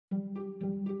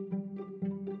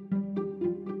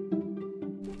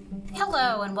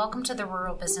Hello, and welcome to the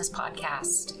Rural Business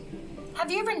Podcast. Have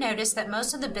you ever noticed that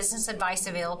most of the business advice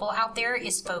available out there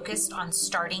is focused on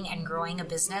starting and growing a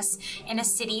business in a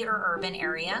city or urban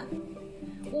area?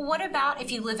 Well, what about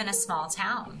if you live in a small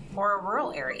town or a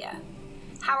rural area?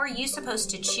 How are you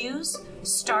supposed to choose,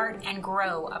 start, and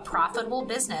grow a profitable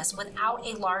business without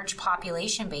a large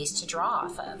population base to draw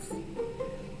off of?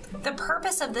 The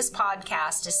purpose of this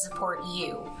podcast is to support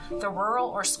you, the rural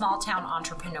or small town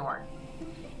entrepreneur.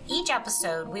 Each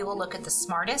episode, we will look at the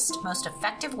smartest, most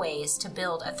effective ways to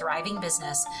build a thriving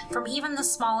business from even the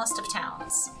smallest of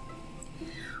towns.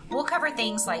 We'll cover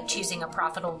things like choosing a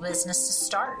profitable business to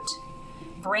start,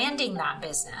 branding that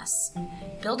business,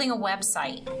 building a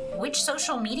website, which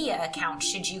social media accounts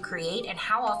should you create and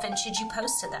how often should you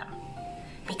post to them,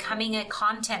 becoming a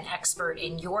content expert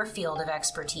in your field of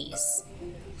expertise,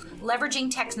 leveraging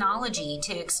technology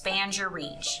to expand your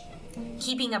reach,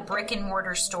 keeping a brick and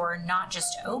mortar store not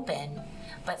just open,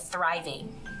 but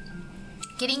thriving,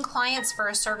 getting clients for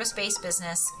a service-based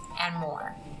business, and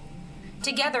more.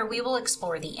 Together, we will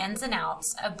explore the ins and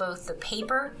outs of both the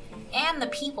paper and the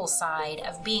people side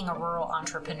of being a rural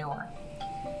entrepreneur.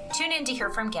 Tune in to hear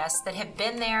from guests that have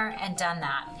been there and done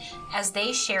that as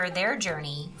they share their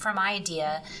journey from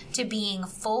idea to being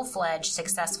full-fledged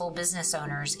successful business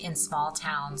owners in small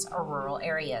towns or rural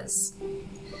areas.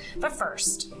 But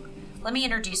first, let me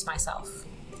introduce myself.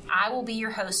 I will be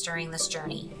your host during this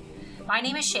journey. My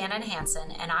name is Shannon Hansen,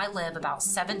 and I live about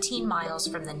 17 miles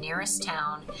from the nearest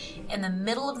town in the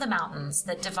middle of the mountains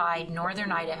that divide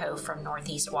northern Idaho from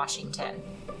northeast Washington.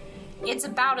 It's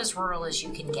about as rural as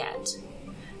you can get.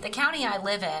 The county I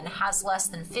live in has less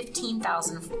than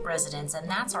 15,000 residents, and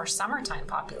that's our summertime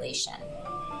population.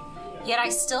 Yet I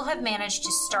still have managed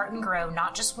to start and grow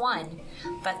not just one,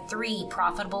 but 3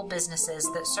 profitable businesses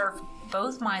that serve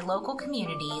both my local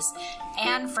communities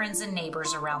and friends and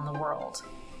neighbors around the world.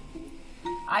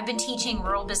 I've been teaching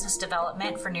rural business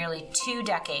development for nearly 2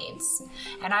 decades,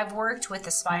 and I've worked with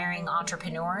aspiring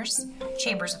entrepreneurs,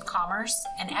 chambers of commerce,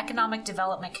 and economic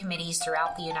development committees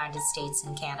throughout the United States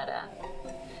and Canada.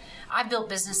 I've built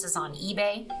businesses on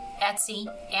eBay, Etsy,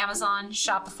 Amazon,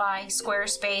 Shopify,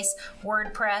 Squarespace,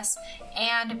 WordPress,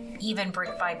 and even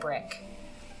Brick by Brick.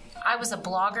 I was a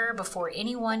blogger before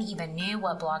anyone even knew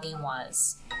what blogging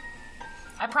was.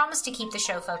 I promise to keep the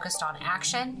show focused on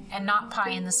action and not pie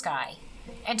in the sky,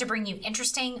 and to bring you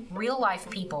interesting, real-life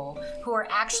people who are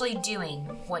actually doing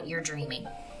what you're dreaming.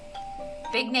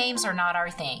 Big names are not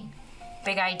our thing.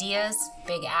 Big ideas,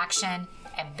 big action,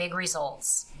 and big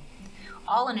results.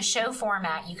 All in a show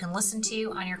format you can listen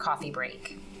to on your coffee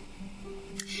break.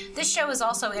 This show is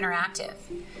also interactive.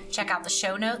 Check out the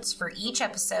show notes for each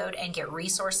episode and get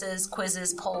resources,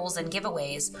 quizzes, polls, and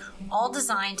giveaways, all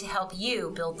designed to help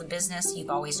you build the business you've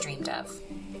always dreamed of.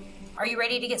 Are you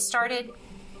ready to get started?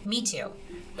 Me too.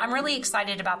 I'm really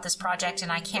excited about this project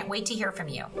and I can't wait to hear from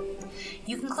you.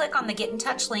 You can click on the Get in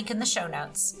Touch link in the show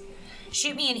notes.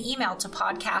 Shoot me an email to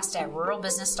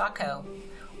podcast@ruralbusiness.co.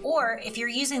 Or if you're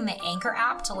using the Anchor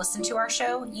app to listen to our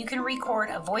show, you can record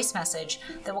a voice message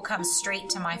that will come straight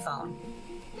to my phone.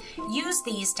 Use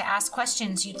these to ask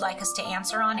questions you'd like us to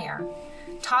answer on air,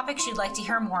 topics you'd like to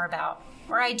hear more about,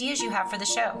 or ideas you have for the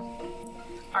show.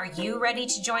 Are you ready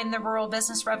to join the rural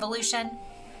business revolution?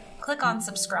 Click on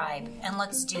subscribe and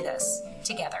let's do this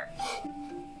together.